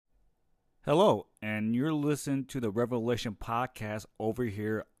Hello, and you're listening to the Revelation Podcast over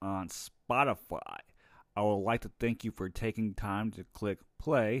here on Spotify. I would like to thank you for taking time to click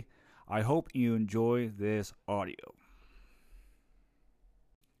play. I hope you enjoy this audio.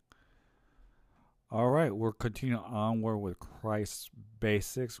 All right, we're continuing onward with Christ's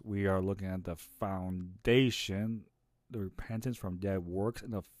basics. We are looking at the foundation, the repentance from dead works,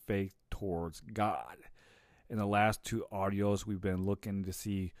 and the faith towards God. In the last two audios, we've been looking to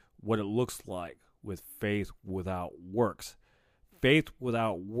see what it looks like with faith without works. Faith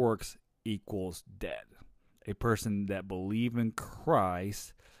without works equals dead. A person that believes in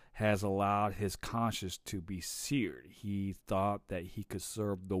Christ has allowed his conscience to be seared. He thought that he could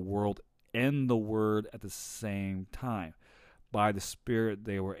serve the world and the Word at the same time. By the Spirit,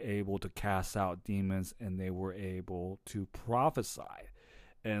 they were able to cast out demons and they were able to prophesy.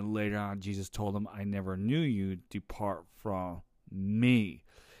 And later on, Jesus told them, I never knew you, depart from me.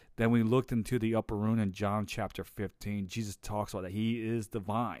 Then we looked into the upper room in John chapter 15. Jesus talks about that he is the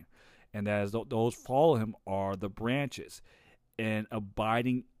vine, and that as those follow him are the branches. And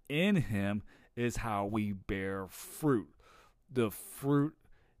abiding in him is how we bear fruit. The fruit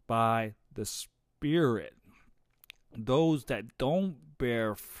by the Spirit. Those that don't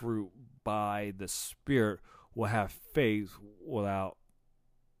bear fruit by the Spirit will have faith without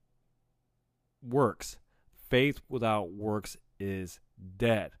works. Faith without works is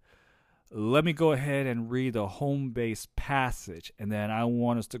dead. Let me go ahead and read the home base passage, and then I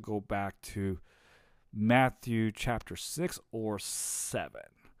want us to go back to Matthew chapter 6 or 7.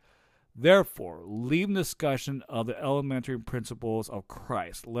 Therefore, leaving discussion of the elementary principles of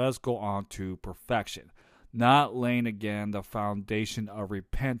Christ, let us go on to perfection, not laying again the foundation of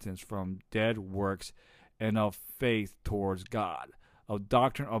repentance from dead works and of faith towards God, of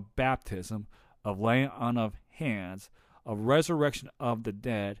doctrine of baptism, of laying on of hands, of resurrection of the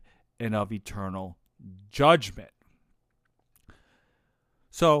dead, and of eternal judgment.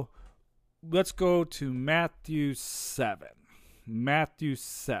 So, let's go to Matthew 7. Matthew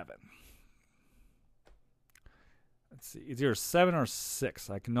 7. Let's see, it's either 7 or 6.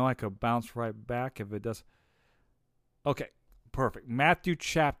 I know I could bounce right back if it does. Okay, perfect. Matthew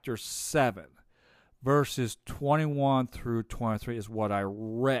chapter 7, verses 21 through 23 is what I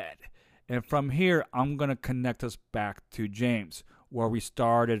read. And from here, I'm going to connect us back to James, where we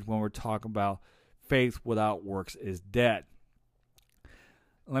started when we're talking about faith without works is dead.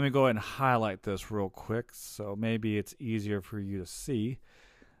 Let me go ahead and highlight this real quick so maybe it's easier for you to see.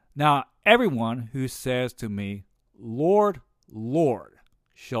 Now, everyone who says to me, Lord, Lord,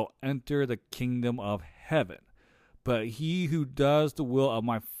 shall enter the kingdom of heaven, but he who does the will of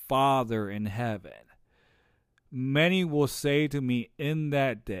my Father in heaven. Many will say to me in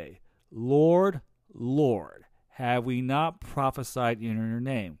that day, Lord, Lord, have we not prophesied in your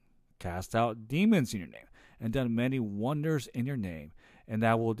name, cast out demons in your name, and done many wonders in your name? And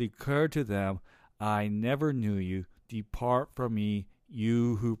I will declare to them, I never knew you. Depart from me,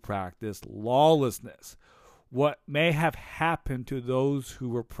 you who practice lawlessness. What may have happened to those who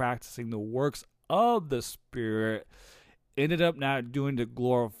were practicing the works of the Spirit ended up not doing to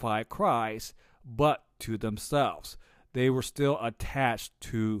glorify Christ, but to themselves. They were still attached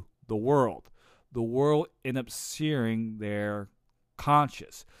to the world. The world ended up searing their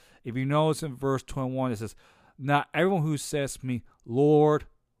conscience. If you notice in verse 21, it says, not everyone who says to me, Lord,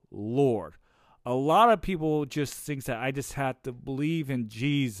 Lord. A lot of people just think that I just have to believe in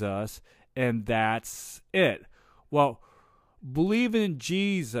Jesus and that's it. Well, believing in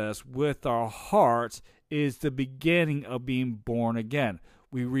Jesus with our hearts is the beginning of being born again.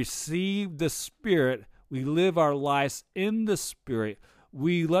 We receive the Spirit. We live our lives in the Spirit.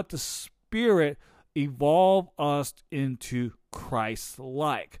 We let the Spirit evolve us into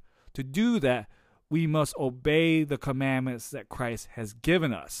Christ-like. To do that, we must obey the commandments that Christ has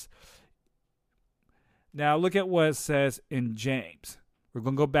given us. Now look at what it says in James. We're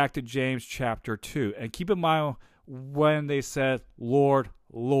going to go back to James chapter 2. And keep in mind when they said, Lord,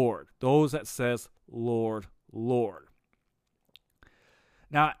 Lord. Those that says, Lord, Lord.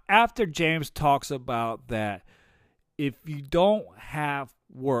 Now, after James talks about that, if you don't have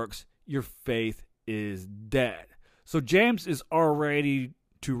works, your faith is dead. So James is already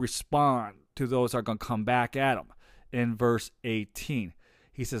to respond to those that are going to come back at him. In verse 18,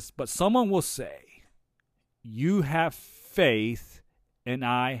 he says, but someone will say, you have faith and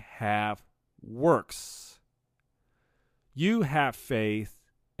I have works. You have faith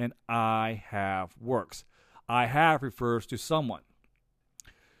and I have works. I have refers to someone.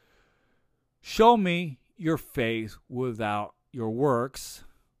 Show me your faith without your works.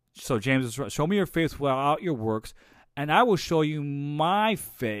 So James is right. Show me your faith without your works, and I will show you my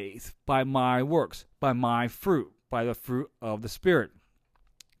faith by my works, by my fruit, by the fruit of the Spirit.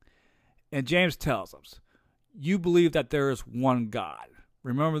 And James tells us, you believe that there is one God.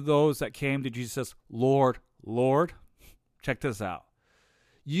 Remember those that came to Jesus, Lord, Lord? Check this out.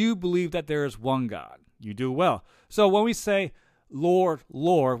 You believe that there is one God. You do well. So when we say, Lord,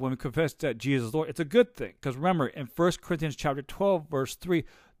 Lord, when we confess that Jesus is Lord, it's a good thing. Because remember, in 1 Corinthians chapter 12, verse 3,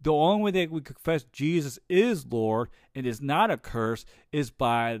 the only way that we confess Jesus is Lord and is not a curse is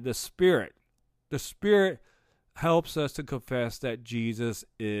by the Spirit. The Spirit helps us to confess that Jesus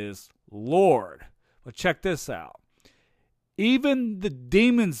is Lord. But check this out. Even the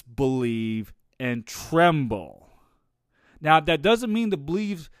demons believe and tremble. Now, that doesn't mean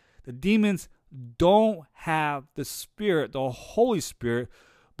the demons don't have the Spirit, the Holy Spirit,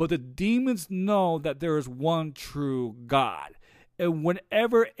 but the demons know that there is one true God. And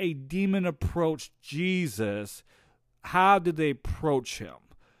whenever a demon approached Jesus, how did they approach him?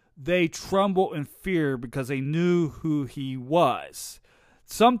 They tremble in fear because they knew who he was.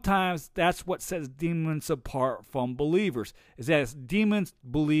 Sometimes that's what sets demons apart from believers, is that demons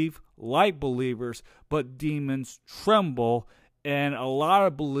believe like believers, but demons tremble, and a lot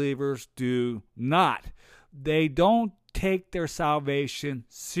of believers do not. They don't take their salvation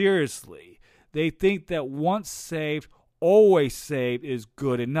seriously. They think that once saved, always saved is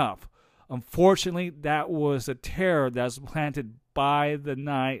good enough. Unfortunately, that was a terror that was planted by the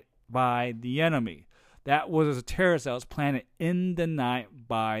night by the enemy. That was a terror that was planted in the night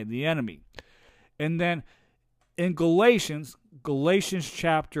by the enemy. And then in Galatians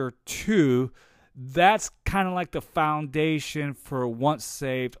chapter 2, that's kind of like the foundation for once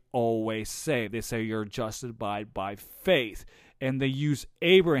saved, always saved. They say you're justified by faith. And they use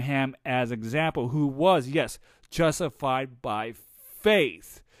Abraham as an example, who was, yes, justified by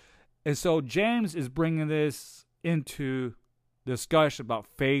faith. And so James is bringing this into discussion about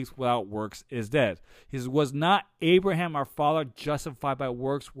faith without works is dead. He says, was not Abraham our father justified by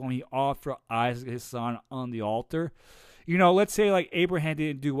works when he offered Isaac his son on the altar? You know, let's say like Abraham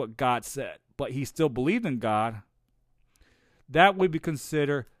didn't do what God said, but he still believed in God. That would be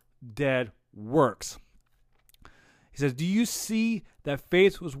considered dead works. He says, do you see that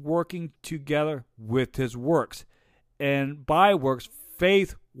faith was working together with his works? And by works,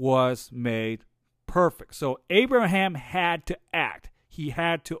 faith was made perfect. So Abraham had to act. He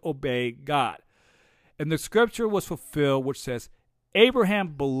had to obey God. And the scripture was fulfilled, which says, Abraham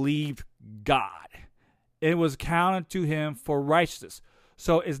believed God. It was counted to him for righteousness.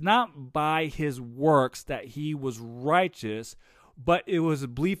 So it's not by his works that he was righteous, but it was a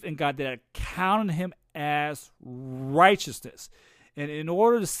belief in God that counted him as righteousness. And in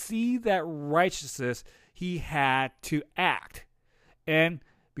order to see that righteousness, he had to act. And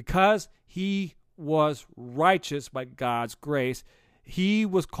because he was righteous by God's grace, he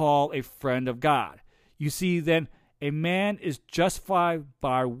was called a friend of God. You see, then a man is justified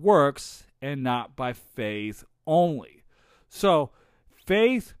by works and not by faith only. So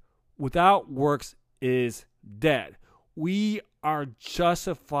faith without works is dead. We are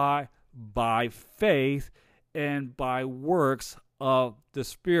justified by faith and by works of the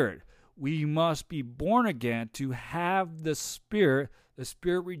Spirit. We must be born again to have the Spirit. The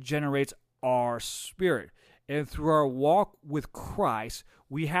Spirit regenerates our spirit. And through our walk with Christ,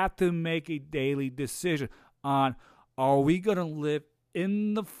 we have to make a daily decision on, are we going to live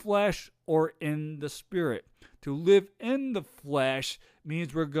in the flesh or in the Spirit? To live in the flesh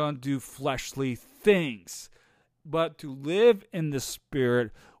means we're going to do fleshly things. But to live in the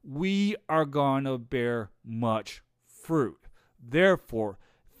Spirit, we are going to bear much fruit. Therefore,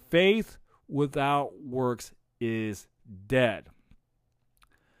 faith without works is dead.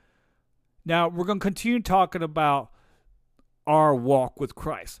 Now, we're going to continue talking about our walk with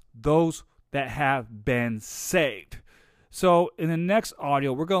Christ, those that have been saved. So in the next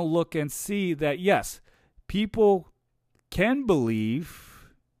audio, we're going to look and see that, yes, people can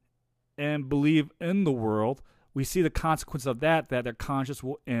believe and believe in the world. We see the consequence of that their conscience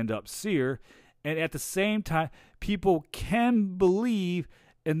will end up seared. And at the same time, people can believe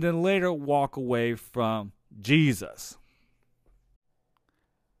and then later walk away from Jesus.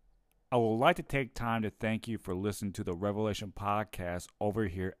 I would like to take time to thank you for listening to the Revelation Podcast over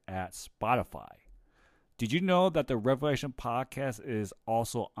here at Spotify. Did you know that the Revelation Podcast is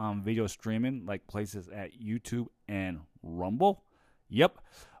also on video streaming, like places at YouTube and Rumble? Yep,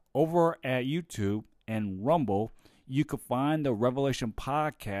 over at YouTube and Rumble, you can find the Revelation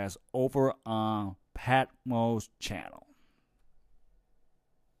Podcast over on Patmo's channel.